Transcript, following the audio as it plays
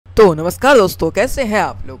तो नमस्कार दोस्तों, कैसे हैं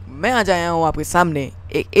आप लोग। मैं आज आया हूँ आपके सामने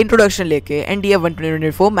एक इंट्रोडक्शन लेके एनडीए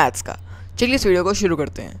 2024 मैथ्स का। चलिए इस वीडियो को शुरू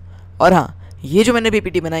करते हैं। और हाँ, ये जो मैंने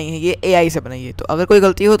पीपीटी बनाई है ये एआई से बनाई है, तो अगर कोई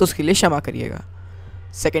गलती हो तो उसके लिए क्षमा करिएगा।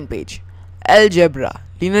 Second page, algebra,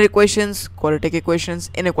 linear equations, quadratic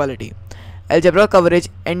equations, inequality. Algebra coverage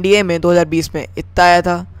NDA में 2020 में इतना आया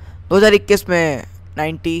था, 2021 में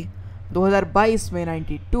 90, 2022 में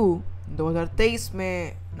 92, 2023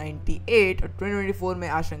 में 98 और 2024 में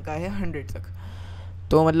आशंका है 100 तक।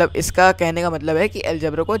 तो मतलब इसका कहने का मतलब है कि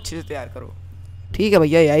अलजेब्रा को अच्छे से तैयार करो। ठीक है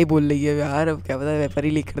भैया, यही बोल रही है यार, अब क्या पता वेपर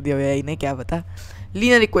ही लिख कर दिया यही नहीं, क्या पता।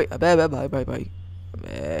 लीनियर इक्वेशन, भाई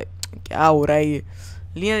क्या हो रहा है ये।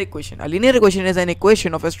 Linear equation, a linear equation is an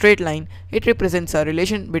equation of a straight line. It represents a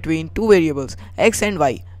relation between two variables x and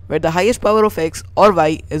y where the highest power of x or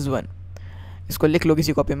y is 1. इसको लिख लो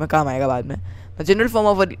किसी copy में, काम आएगा बाद में। The general form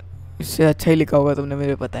of a, इससे अच्छा ही लिखा होगा तुमने,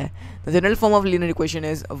 मुझे पता है। The general form of linear equation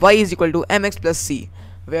is y is equal to mx plus c,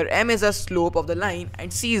 where m is the slope of the line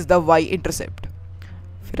and c is the y intercept.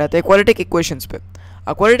 फिर आते हैं quadratic equations पे।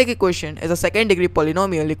 A quadratic equation is a second degree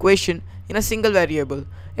polynomial equation in a single variable.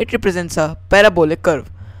 It represents a parabolic curve.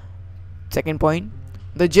 Second point,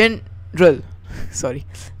 the general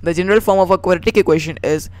form of a quadratic equation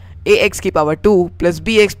is ax की power 2 plus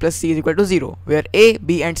bx plus c is equal to 0, where a,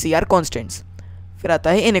 b and c are constants. फिर आता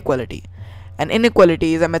है inequality. An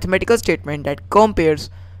inequality is a mathematical statement that compares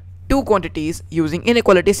two quantities using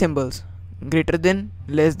inequality symbols: greater than,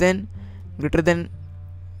 less than, greater than।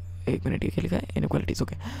 एक minute, ये क्या लिखा है? Inequalities,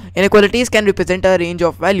 okay. Inequalities can represent a range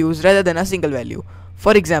of values rather than a single value.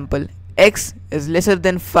 For example, x is lesser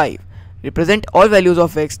than 5 represent all values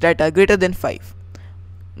of x that are greater than 5.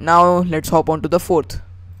 Now let's hop on to the fourth.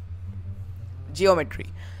 Geometry.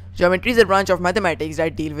 Geometry is a branch of mathematics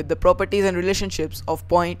that deal with the properties and relationships of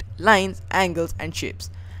point, lines, angles and shapes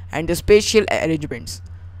and the spatial arrangements.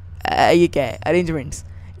 ये क्या है? Arrangements.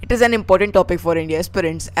 It is an important topic for NDA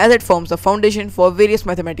aspirants as it forms the foundation for various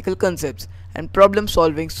mathematical concepts and problem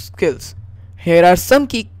solving skills. Here are some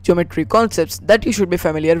key geometry concepts that you should be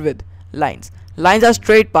familiar with. Lines. Lines are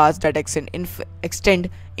straight paths that extend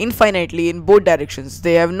infinitely in both directions.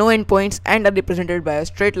 They have no endpoints and are represented by a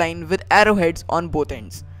straight line with arrowheads on both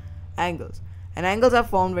ends. Angles. And angles are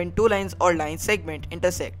formed when two lines or line segment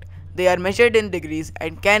intersect. They are measured in degrees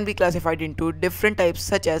and can be classified into different types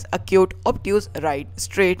such as acute, obtuse, right,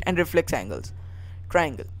 straight and reflex angles.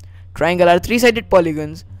 Triangle. Triangle are three-sided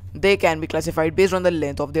polygons. They can be classified based on the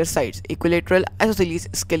length of their sides: equilateral, isosceles,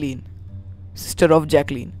 scalene, sister of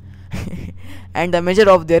Jacqueline, and the measure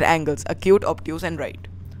of their angles: acute, obtuse and right.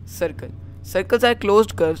 Circle. Circles are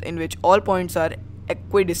closed curves in which all points are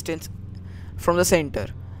equidistant from the center.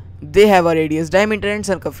 They have a radius, diameter and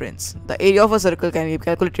circumference. The area of a circle can be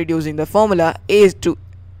calculated using the formula A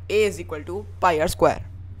is equal to pi r square.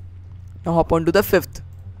 Now hop on to the fifth.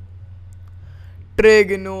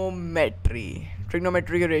 Trigonometry.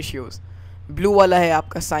 Trigonometric ratios. Blue वाला है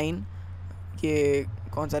आपका sign, ये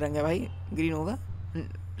कौन सा रंग है भाई? Green होगा,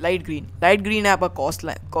 लाइट ग्रीन। लाइट ग्रीन है आपका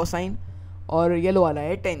कोसाइन और येलो वाला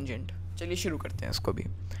है टेंजेंट। चलिए शुरू करते हैं इसको भी।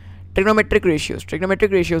 Trigonometric ratios.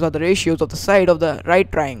 Trigonometric ratios are the ratios of the side of the right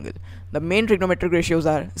triangle. The main trigonometric ratios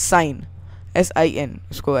are sine, S-I-N,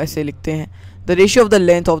 इसको ऐसे लिखते हैं, the ratio of the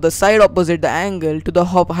length of the side opposite the angle to the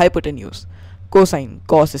hypotenuse. Cosine,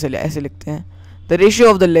 cos ऐसे लिखते हैं, the ratio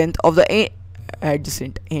of the length of the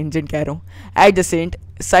adjacent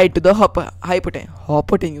side to the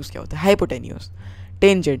hypotenuse क्या होता है? Hypotenuse.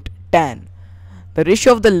 Tangent, tan, the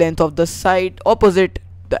ratio of the length of the side opposite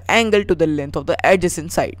the angle to the length of the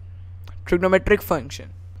adjacent side. Trigonometric function.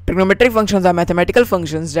 Trigonometric functions are mathematical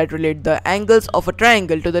functions that relate the angles of a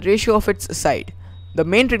triangle to the ratio of its side. The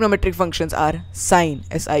main trigonometric functions are sine,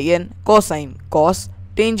 S-I-N, cosine, cos,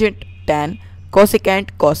 tangent, tan,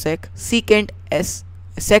 cosecant, cosec, secant,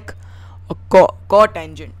 sec,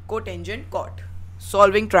 cotangent, cot.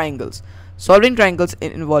 Solving triangles. Solving triangles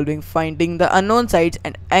involving finding the unknown sides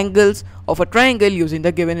and angles of a triangle using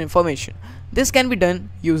the given information. This can be done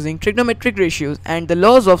using trigonometric ratios and the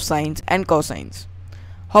laws of sines and cosines.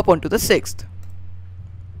 Hop on to the sixth.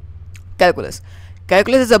 Calculus.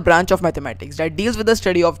 Calculus is a branch of mathematics that deals with the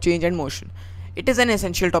study of change and motion. It is an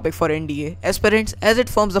essential topic for NDA aspirants as it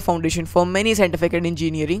forms the foundation for many scientific and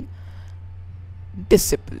engineering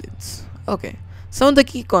disciplines. Okay, some of the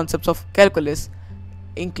key concepts of calculus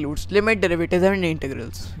includes limit, derivatives and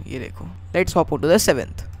integrals. ये देखो. Let's hop on to the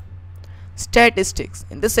seventh. Statistics.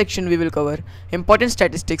 In this section we will cover important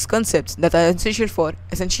statistics concepts that are essential for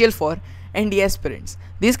NDA aspirants.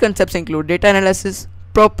 These concepts include data analysis,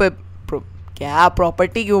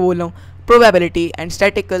 probability and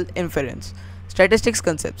statistical inference. Statistics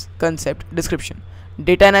concepts. Concept description.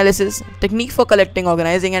 data analysis, technique for collecting,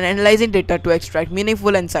 organizing and analyzing data to extract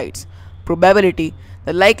meaningful insights, probability,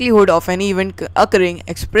 the likelihood of any event occurring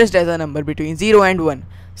expressed as a number between 0 and 1,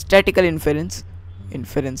 statistical inference,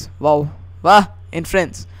 inference,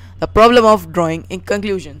 the problem of drawing in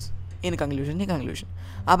conclusion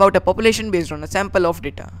about a population based on a sample of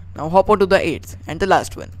data. Now hop on to the 8th and the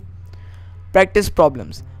last one, practice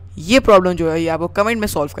problems. ये problem जो है ये आपको comment में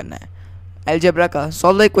solve करना है. Algebra का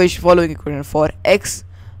solve the equation following equation for x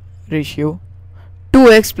ratio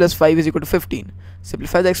 2x plus 5 is equal to 15.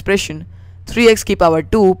 Simplify the expression 3x की power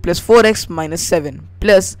 2 plus 4x minus 7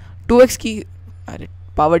 plus 2x की अरे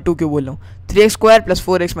पावर 2 क्यों बोल रहा हूँ 3x square plus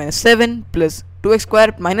 4x minus 7 plus 2x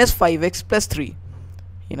square minus 5x plus 3.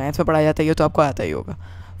 ये 9th में पढ़ाया जाता है, ये तो आपको आता ही होगा.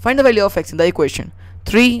 Find the value of x in the equation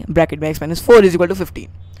 3 bracket में x minus 4 is equal to 15.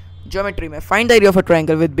 Geometry में find the area of a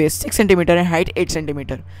triangle with base 6 cm and height 8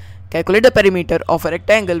 cm. Calculate the perimeter of a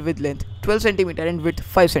rectangle with length 12 cm and width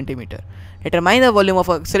 5 cm. Determine the volume of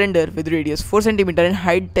a cylinder with radius 4 cm and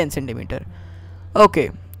height 10 cm. Okay,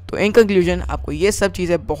 तो in conclusion आपको ये सब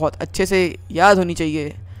चीज़ें बहुत अच्छे से याद होनी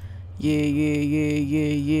चाहिए. ये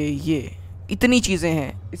इतनी चीज़ें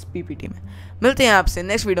हैं इस पीपीटी में. मिलते हैं आपसे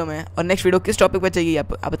नेक्स्ट वीडियो में, और नेक्स्ट वीडियो किस टॉपिक पर चाहिए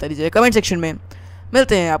आप बता दीजिए कमेंट सेक्शन में.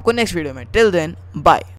 मिलते हैं आपको नेक्स्ट वीडियो में. Till then bye.